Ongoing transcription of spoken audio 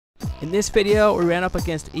In this video, we ran up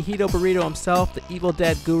against AhedoBurrito himself, the Evil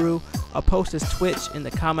Dead Guru. I'll post his Twitch in the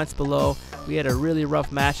comments below. We had a really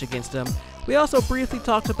rough match against him. We also briefly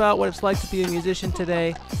talked about what it's like to be a musician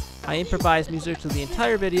today. I improvised music to the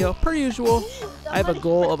entire video, per usual. I have a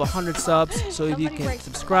goal of 100 subs, so if you can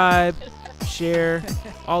subscribe, share,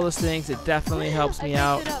 all those things, it definitely helps me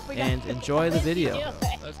out, and enjoy the video.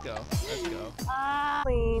 Let's go, let's go.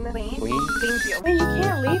 Clean. Clean. Thank you. Hey, you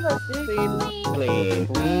can't leave us, dude. Clean.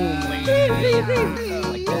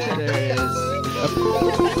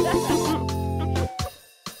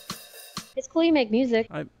 It's cool you make music.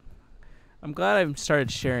 I'm glad I've started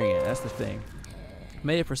sharing it. That's the thing. I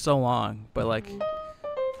made it for so long, but like,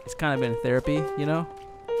 it's kind of been therapy, you know?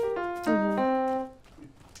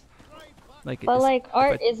 Like, but like,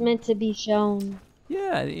 art is meant to be shown.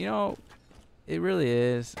 Yeah, you know, it really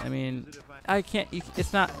is. I mean, I can't.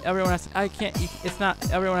 It's not everyone has. I can't. It's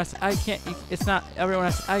not everyone has. I can't. It's not everyone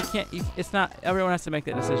has. I can't. It's not everyone has to make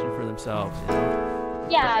that decision for themselves. You know?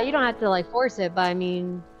 Yeah, you don't have to like force it, but I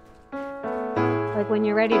mean, like when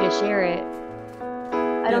you're ready to share it,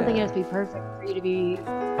 I don't think it has to be perfect for you to be.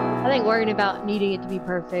 I think worrying about needing it to be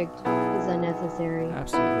perfect is unnecessary.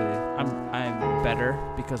 Absolutely. I'm better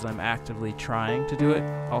because I'm actively trying to do it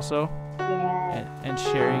also. Yeah. And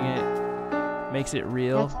sharing it makes it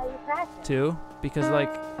real. That's how you practice. Too, because like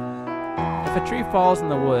if a tree falls in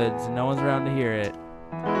the woods and no one's around to hear it,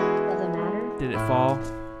 Doesn't matter. did it fall?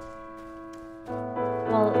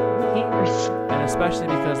 Well, who cares? And especially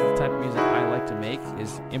because the type of music I like to make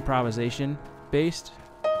is improvisation based.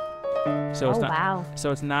 So it's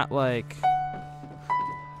so it's not like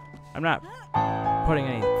I'm not putting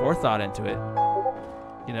any forethought into it,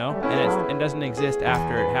 you know, and it doesn't exist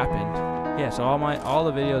after it happened. Yeah, so all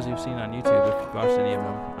the videos you've seen on YouTube, if you've watched any of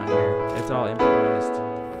them on here, it's all improvised.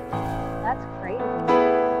 That's crazy.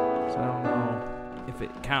 So I don't know if it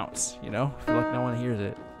counts, you know. I feel like no one hears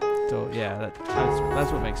it. So yeah,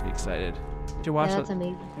 that's what makes me excited. You should watch. Yeah, that's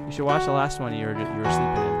amazing. You should watch the last one you were sleeping in,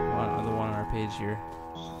 on the one on our page here.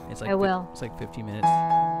 It's like I will. It's like 15 minutes.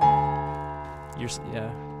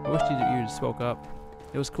 Yeah. I wish you spoke up.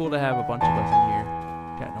 It was cool to have a bunch of us in here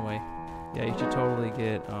chatting away. Yeah, you should totally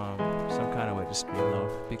get some kind of way to stream though.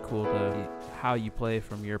 It'd be cool to see how you play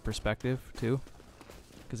from your perspective too,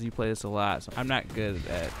 because you play this a lot. So I'm not good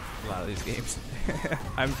at a lot of these games.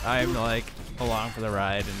 I'm like along for the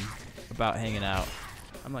ride and about hanging out.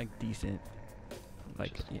 I'm like decent.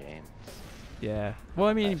 Like yeah. Well,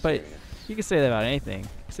 I mean, but you can say that about anything.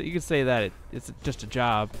 So you could say that it's just a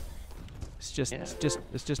job. It's just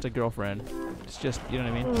it's just a girlfriend. It's just, you know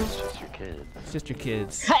what I mean? It's just your kids. It's just your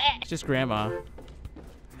kids. It's just grandma.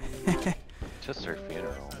 Just her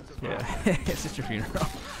funeral. Yeah, it's just your funeral.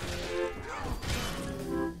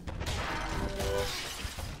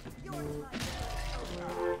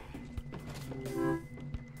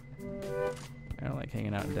 I don't like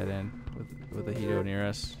hanging out in dead end with a Hedo near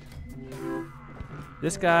us.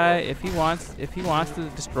 This guy, if he wants to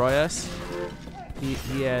destroy us,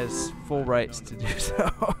 he has full rights to do so.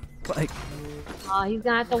 Like, He's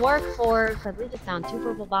gonna have to work for it because we just found 2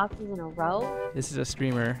 purple boxes in a row. this is a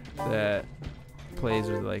streamer that plays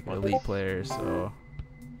with like elite players, so.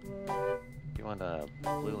 You want a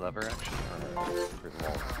blue lever action or a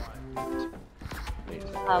revolver?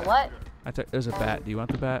 What? There's a bat. Do you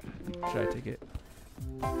want the bat? Should I take it?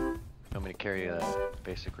 You want me to carry a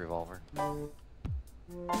basic revolver?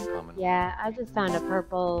 Common. Yeah, I just found a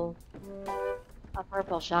purple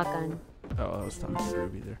shotgun. Oh, I was talking to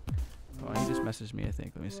Ruby there. Oh, he just messaged me, I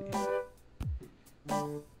think. Let me see.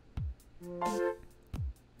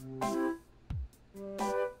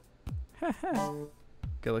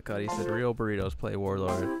 Gillicuddy said, real burritos play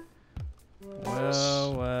Warlord.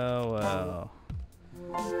 Well, well, well.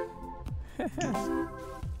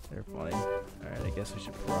 They're funny. Alright, I guess we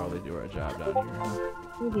should probably do our job down here, huh?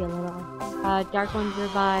 Maybe a little. Dark ones are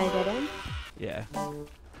by dead end? Yeah.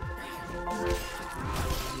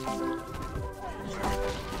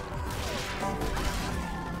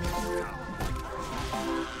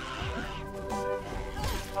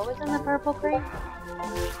 What was in the purple crate?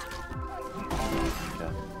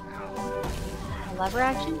 A lever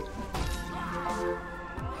action?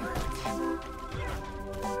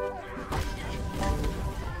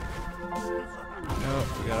 Nope,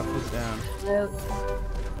 we gotta put it down. Nope.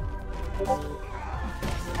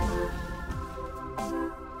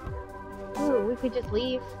 Ooh, we could just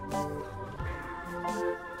leave.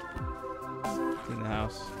 It's in the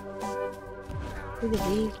house. We could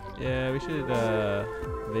leave. Yeah, we should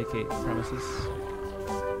vacate the premises.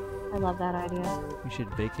 I love that idea. We should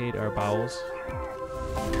vacate our bowels.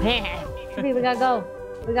 Hey, we gotta go.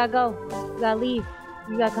 We gotta go. We gotta leave.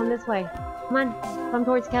 You gotta come this way. Come on, come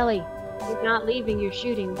towards Kelly. You're not leaving, you're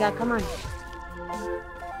shooting. You gotta come on.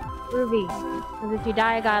 Ruby, because if you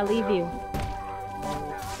die, I gotta leave you.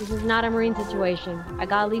 This is not a Marine situation. I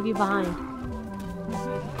gotta leave you behind.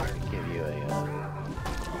 Give you a.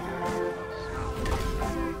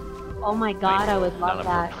 Oh my god, I would love Not a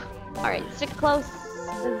that. Alright, stick close,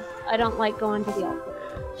 because I don't like going to the altar.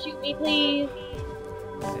 Shoot me, please.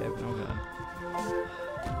 I have no gun.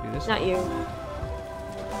 Do this. Not you.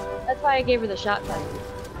 That's why I gave her the shotgun.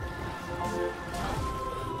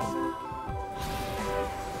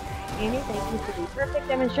 Annie, thank you for the perfect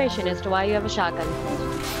demonstration as to why you have a shotgun.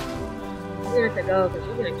 You're gonna have to go, because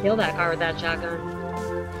you're gonna kill that car with that shotgun.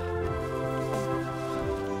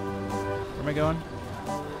 Where am I going?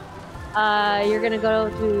 You're gonna go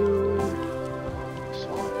to...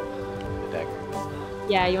 The dagger.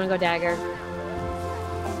 Yeah, you wanna go dagger.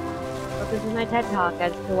 But this is my TED Talk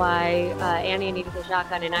as to why Annie needed the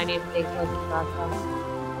shotgun and I needed to stay close to the crossbow.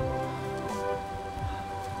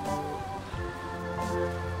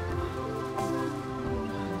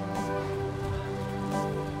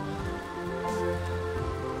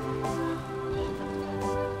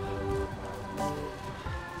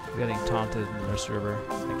 I'm getting taunted in their server.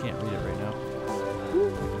 I can't read it right now. I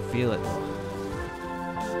can feel it.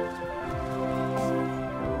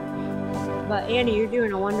 But Annie, you're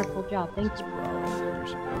doing a wonderful job. Thank you.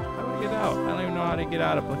 How do I get out? I don't even know how to get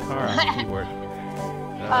out of the car on the keyboard.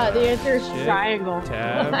 The answer is shit. triangle.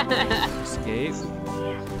 Tab. Escape.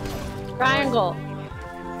 Triangle.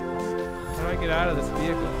 How do I get out of this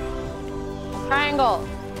vehicle? Triangle.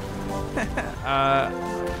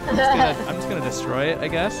 I'm just gonna destroy it, I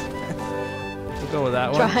guess. We'll go with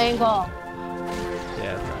that one. Triangle.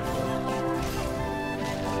 Yeah, triangle.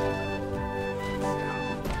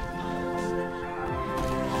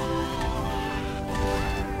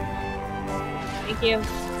 Thank you.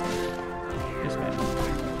 Yes, ma'am.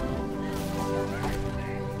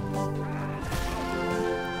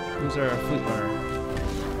 Who's our flute runner?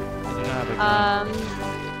 I do not have a gun.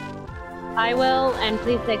 I will, and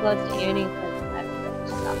please stay close to Annie.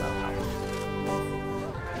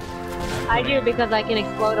 I do because I can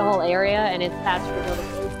explode a whole area and it's faster to go to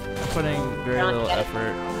sleep. I'm putting very little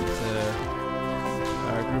effort into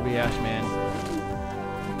our groovy Ashman.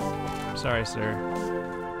 Sorry, sir.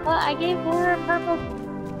 Well, I gave her a purple.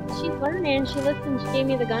 She's learning. She listened. She gave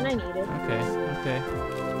me the gun I needed. Okay, okay.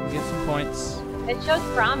 You get some points. It shows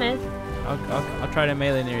promise. I'll try to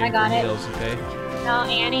melee near you I got for it. heals, okay? No,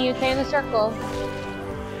 Annie, you stay in the circle.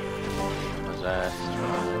 What's that?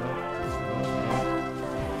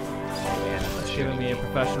 It's giving me a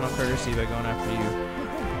professional courtesy by going after you.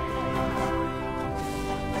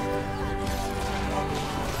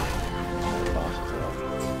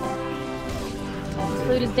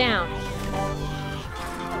 Flute is down.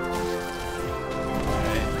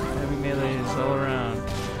 Alright, heavy melees all around.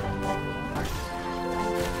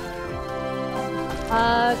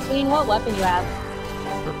 Queen, what weapon you have?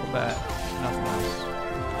 Purple bat, nothing else.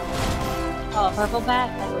 Oh, a purple bat?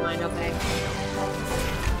 Never mind, okay.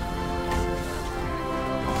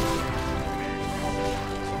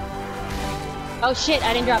 Oh shit,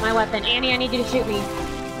 I didn't drop my weapon. Annie, I need you to shoot me.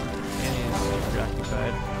 Annie is super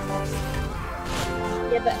occupied.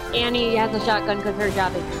 Yeah, but Annie has a shotgun because her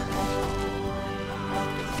job is...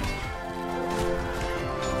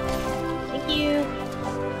 Thank you.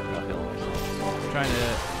 I'm trying to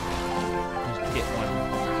just get one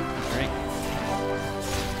drink.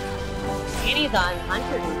 Annie's on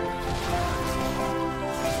hunter duty.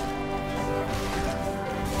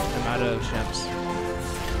 I'm out of shemps.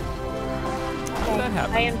 How did that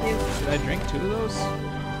happen? I am too. Did I drink 2 of those?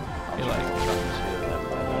 You're like, I'm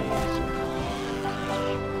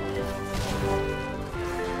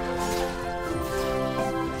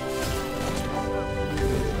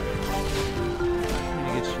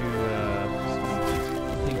gonna get you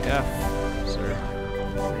pink F, sir.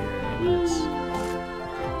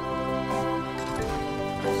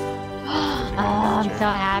 Oh, I'm so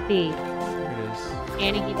happy. Here it is.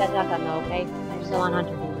 Annie, keep that shotgun though, okay? You're still on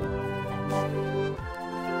hunter duty.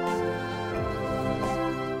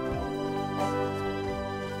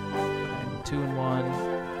 I'm 2 and 1.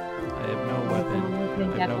 I have no weapon. You can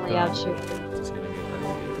I have no definitely gun. outshoot. Just gonna get ready.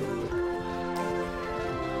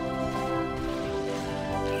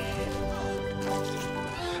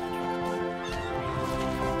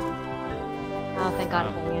 Oh, thank God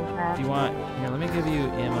for the If entrap. you want, here, let me give you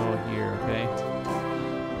ammo here, okay?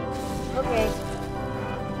 Okay.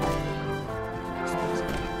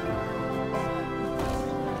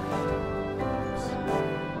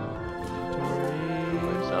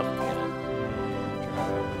 What's up?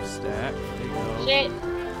 Stack. There you go. Shit.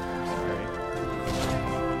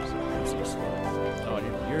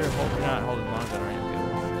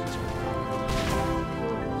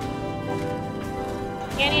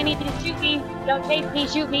 I need you to shoot me. Don't chase me,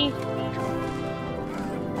 shoot me.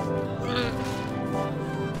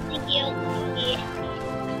 Thank you. Yeah.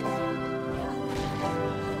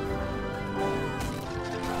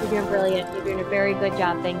 You're doing brilliant. You're doing a very good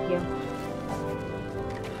job. Thank you.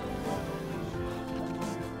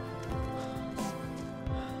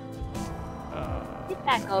 Get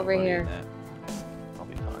back over here. I'll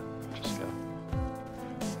be fine. Just go.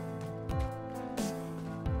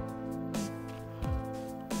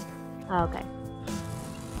 Oh, okay.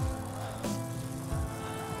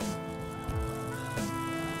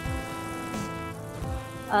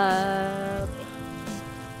 Okay.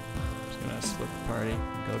 Just gonna split the party,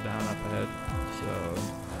 go down up ahead. So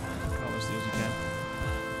go as soon as you can.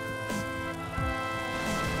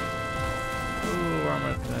 Ooh,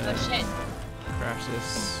 armor thing. Oh shit. Crash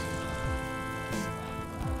this.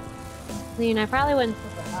 Clean. I probably wouldn't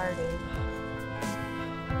split the party.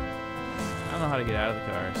 I don't know how to get out of the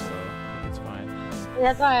car, so I think it's fine.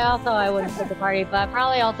 That's why I wouldn't split the party, but I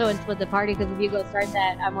probably also wouldn't split the party because if you go start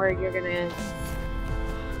that, I'm worried you're gonna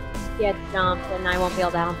get stomped and I won't be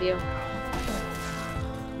able to help you.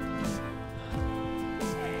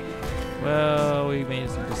 Well, we made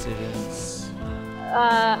some decisions.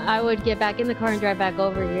 I would get back in the car and drive back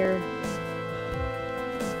over here.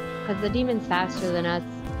 Because the demon's faster than us.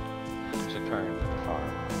 There's a turn at the farm.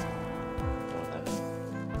 Doing that.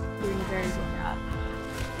 Doing a very good job.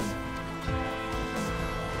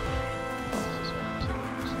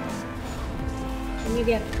 Can you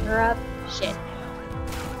get her up? Shit.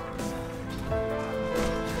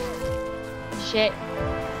 Shit.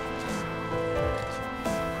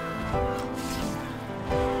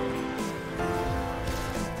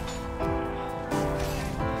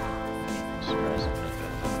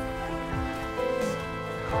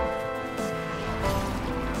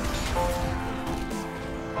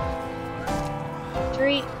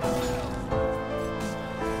 Treat.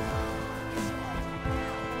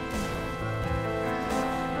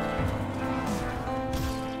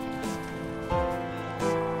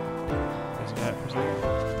 Let's go for a second.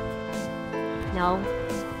 No.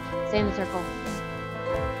 Stay in the circle.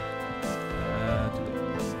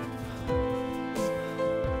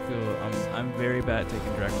 I'm very bad at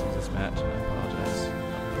taking directions this match, and I apologize.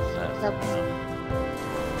 It's okay.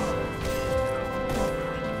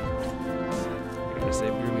 I gotta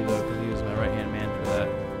save Groovy though, because he was my right hand man for that.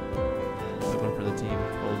 Looking for the team,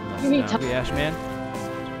 holding us You need down. The Ash man.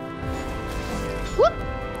 Whoop!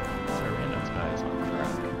 Our random guys on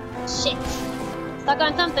track. Shit. Stuck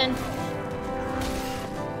on something. You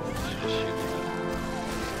just shoot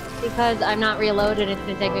me. Because I'm not reloaded, it's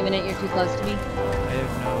gonna take me a minute, you're too close to me. I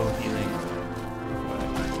have no healing.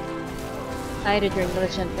 I had a drink of the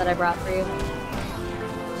shit that I brought for you.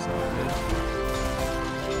 So good.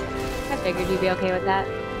 I figured you'd be okay with that.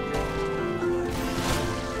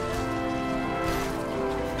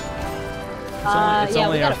 It's yeah,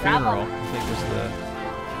 only we our got a funeral. problem. I think was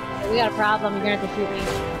the. We got a problem, you're gonna have to shoot me.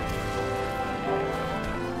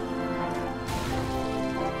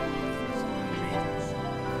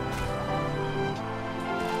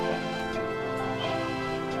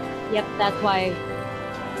 Yep, that's why.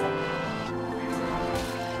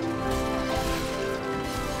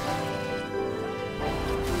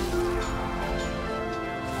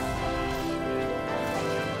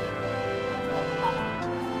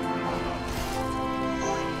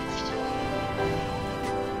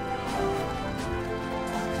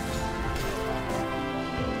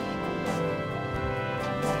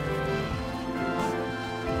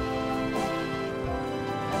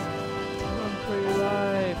 Run for your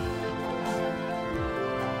life.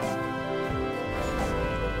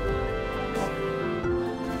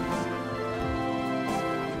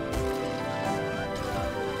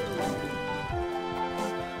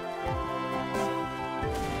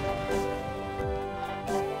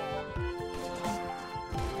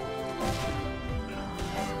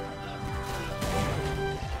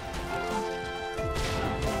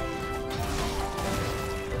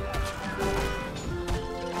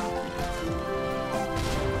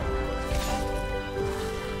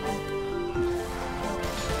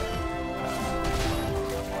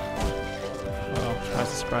 Well, tries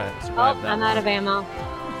to survive Oh, that I'm out of long. ammo.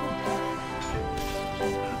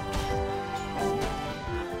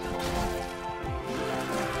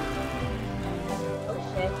 Oh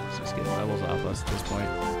shit. It's just getting levels off us at this point.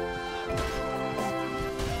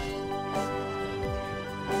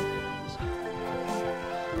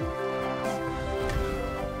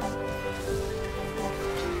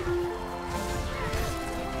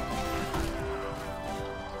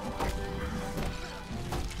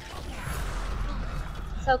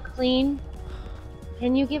 So clean.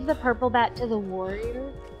 Can you give the purple bat to the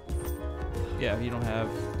warrior? Yeah, if you don't have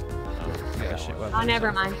you got a shit weapon. Oh,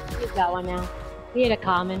 never mind. He's got one now. He had a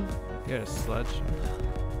common. You got a sledge.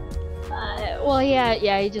 Well,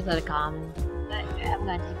 yeah, he just had a common. I'm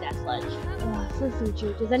gonna take that sledge. For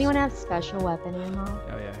future. Does anyone have special weapon ammo?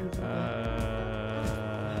 Oh yeah.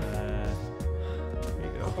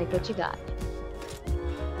 Here you go. I'll take what you got.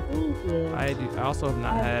 Thank you. I also have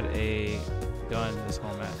not had a gun this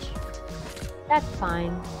whole match. That's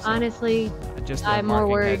fine. Honestly, Just I'm more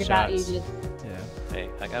marking worried about you headshots. just. Yeah. Hey,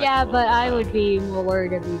 I got. Yeah, but I would be more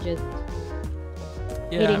worried if you just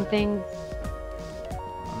hitting things.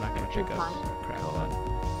 I'm not gonna pick up. Fine. Crap, hold on.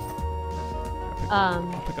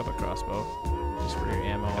 I'll pick up a crossbow just for your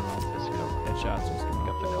ammo and headshots and stuff. Pick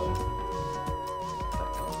up the color.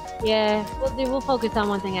 Yeah, we'll focus on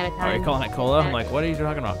one thing at a Are time. you calling it cola? I'm like, what are you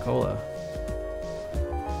talking about, cola?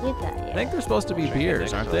 Get that, yeah. I think they're supposed to be Drinking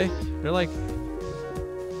beers, aren't they? Dextrose. They're like.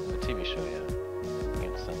 The TV show, yeah.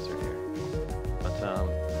 It's censored here.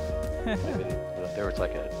 But maybe there was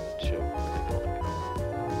like a show where they called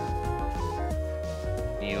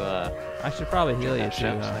it. You I should probably heal you that too,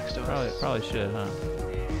 chef's huh? next to us? Probably should, huh?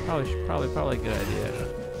 Probably a good idea.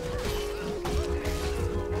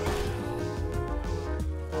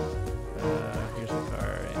 Here's the car,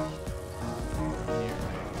 right? Here.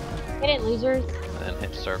 Hit it, losers. and then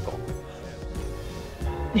hit circle.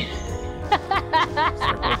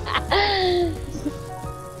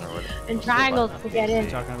 And triangles to get You in.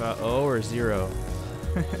 talking about O or 0?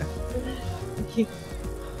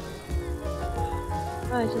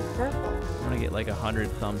 Oh, it's just purple. I'm gonna get like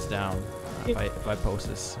 100 thumbs down if I post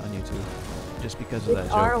this on YouTube, just because of that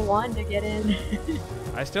It's joke. R1 to get in.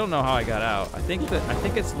 I still don't know how I got out. I think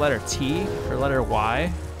it's letter T or letter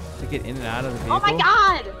Y to get in and out of the vehicle. Oh my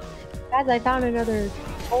god! Guys, I found another.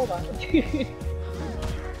 Hold on. Is it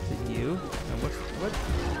you? And what?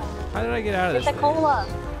 How did I get out of Get this the cola.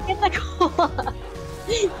 Get the cola.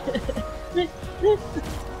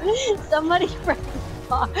 Somebody break the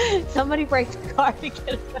car. Somebody break the car to get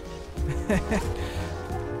it.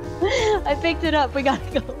 I picked it up. We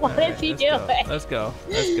gotta go. What is he doing? Let's go.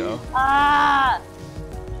 Ah!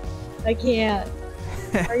 I can't.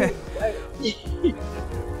 Are you?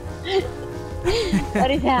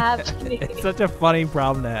 What is happening? It's such a funny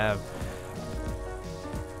problem to have.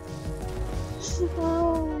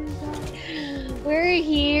 Oh my god. We're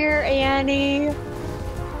here, Annie.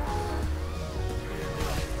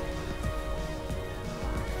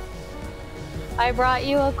 I brought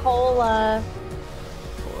you a cola.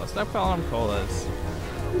 Cola. Stop calling them colas.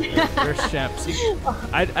 They're shemps.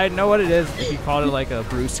 I'd know what it is if you called it like a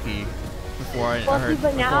brewski before I Well, heard. see,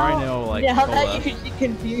 but Before I know like now cola. that you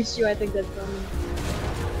confused you, I think that's funny.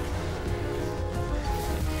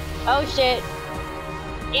 Oh shit.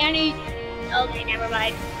 Annie. Okay, never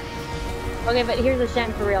mind. Okay, but here's a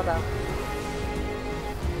sent for real though.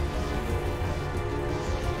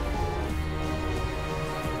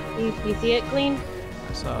 You see it clean?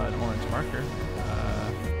 I saw an orange marker.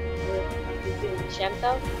 You see the sent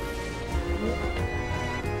though?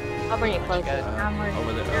 I'll bring it closer. guys,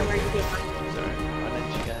 over there. Where you get Sorry. Why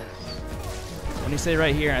didn't you guys? When you say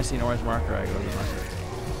right here and I see an orange marker, I go to the marker.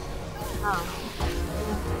 Oh.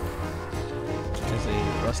 There's a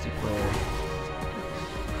rusty crow.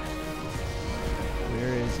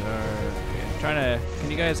 Where is our? Okay, I'm trying to.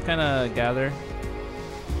 Can you guys kind of gather?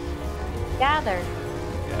 Gather.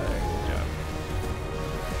 Gather. Good job.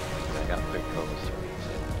 I got big colas.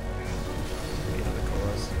 Get the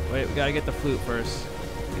colas. Wait, we gotta get the flute first.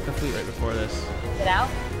 Get the flute right before this. Is it out?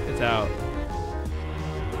 It's out.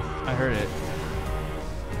 I heard it.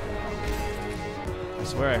 I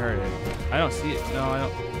swear I heard it. I don't see it. No, I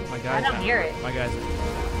don't. My guy's I don't not- hear it. My guy's. I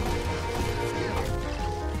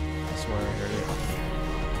swear I heard it.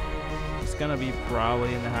 It's gonna be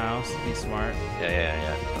probably in the house. Be smart.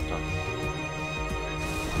 Yeah. Stop talking.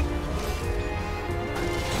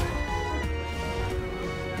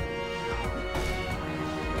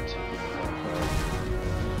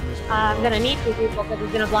 I'm gonna need two people because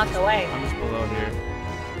he's gonna block the way. I'm just below here.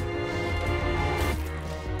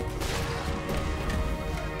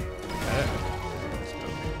 Got it? Let's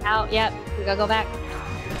go. Out, yep. We gotta go back.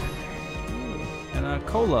 And a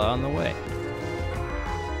cola on the way.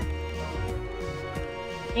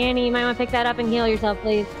 Annie, you might want to pick that up and heal yourself,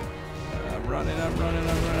 please. I'm running. I'm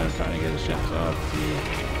trying to get the ships off.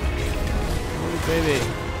 Ooh, baby.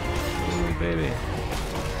 Ooh, baby.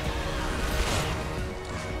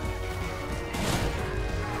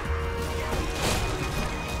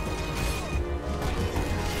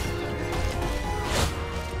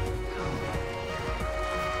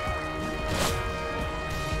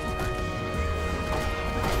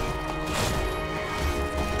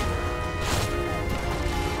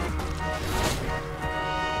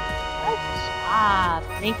 job.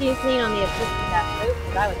 Thank you, Clean, on the assist with that move,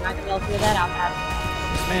 because I was not going to be able to figure that out fast.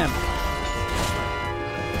 Yes, ma'am.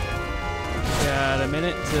 Got a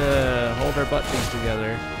minute to hold our butt cheeks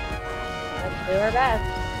together. Let's do our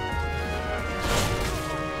best.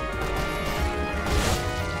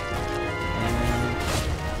 And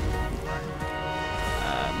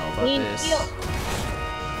I don't know about Clean this. heel.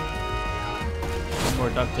 One more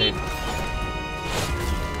duct tape.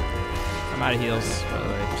 I'm out of heals, by the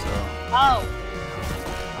way, so Oh,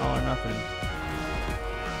 all or nothing.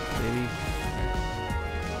 Baby.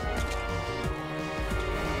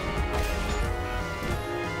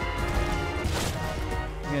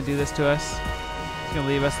 You gonna do this to us? He's gonna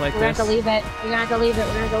leave us like we're going this? to have to leave it. We're going to have to leave it.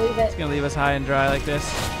 We're going to have to leave it. He's gonna leave us high and dry like this?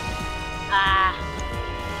 Ah.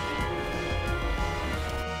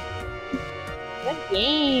 Good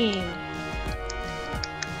game.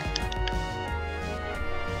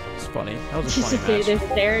 It's funny. That was a Just funny to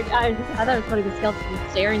match. stare. I thought it was funny the skeleton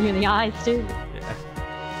staring you in the eyes, too. Yeah.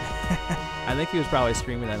 I think he was probably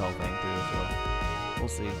screaming that whole thing too, so we'll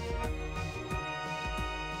see.